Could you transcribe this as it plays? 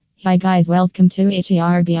Hi guys, welcome to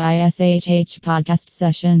HERBISHH podcast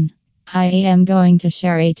session. I am going to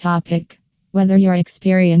share a topic. Whether you're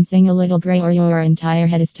experiencing a little gray or your entire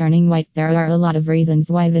head is turning white, there are a lot of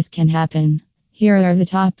reasons why this can happen. Here are the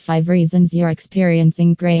top 5 reasons you're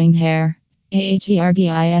experiencing graying hair.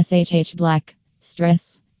 HERBISHH black.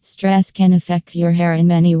 Stress. Stress can affect your hair in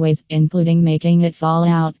many ways, including making it fall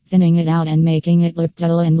out, thinning it out, and making it look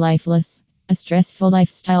dull and lifeless. A stressful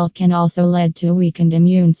lifestyle can also lead to a weakened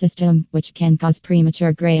immune system, which can cause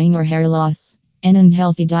premature graying or hair loss. An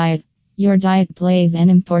unhealthy diet. Your diet plays an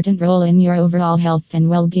important role in your overall health and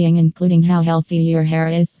well-being, including how healthy your hair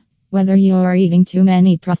is. Whether you are eating too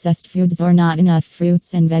many processed foods or not enough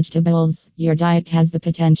fruits and vegetables, your diet has the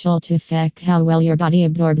potential to affect how well your body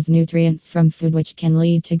absorbs nutrients from food, which can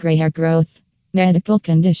lead to gray hair growth. Medical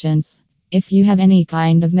conditions. If you have any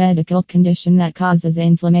kind of medical condition that causes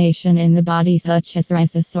inflammation in the body, such as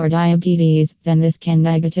psoriasis or diabetes, then this can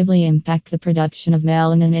negatively impact the production of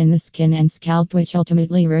melanin in the skin and scalp, which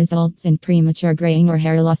ultimately results in premature graying or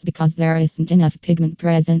hair loss because there isn't enough pigment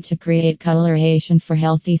present to create coloration for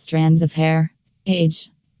healthy strands of hair.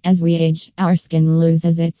 Age. As we age, our skin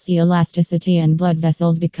loses its elasticity and blood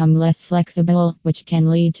vessels become less flexible, which can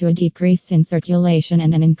lead to a decrease in circulation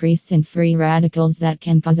and an increase in free radicals that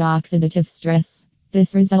can cause oxidative stress.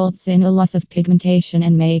 This results in a loss of pigmentation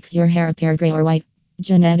and makes your hair appear gray or white.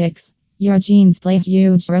 Genetics. Your genes play a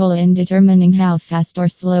huge role in determining how fast or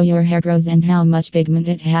slow your hair grows and how much pigment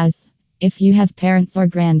it has. If you have parents or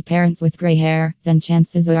grandparents with gray hair, then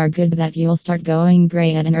chances are good that you'll start going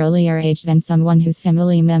gray at an earlier age than someone whose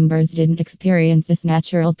family members didn't experience this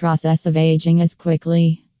natural process of aging as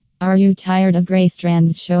quickly. Are you tired of gray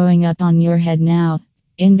strands showing up on your head now?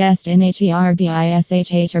 Invest in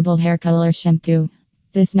HERBISHH Herbal Hair Color Shampoo.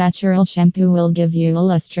 This natural shampoo will give you a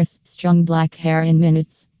lustrous, strong black hair in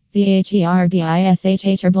minutes. The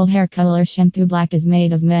HERBISHH Herbal Hair Color Shampoo Black is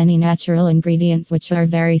made of many natural ingredients which are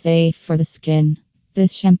very safe for the skin.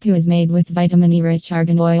 This shampoo is made with vitamin E-rich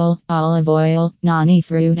argan oil, olive oil, noni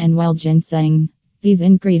fruit, and wild ginseng. These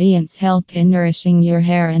ingredients help in nourishing your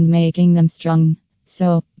hair and making them strong.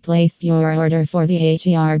 So, place your order for the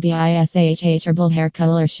HERBISHH Herbal Hair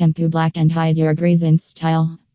Color Shampoo Black and hide your grease in style.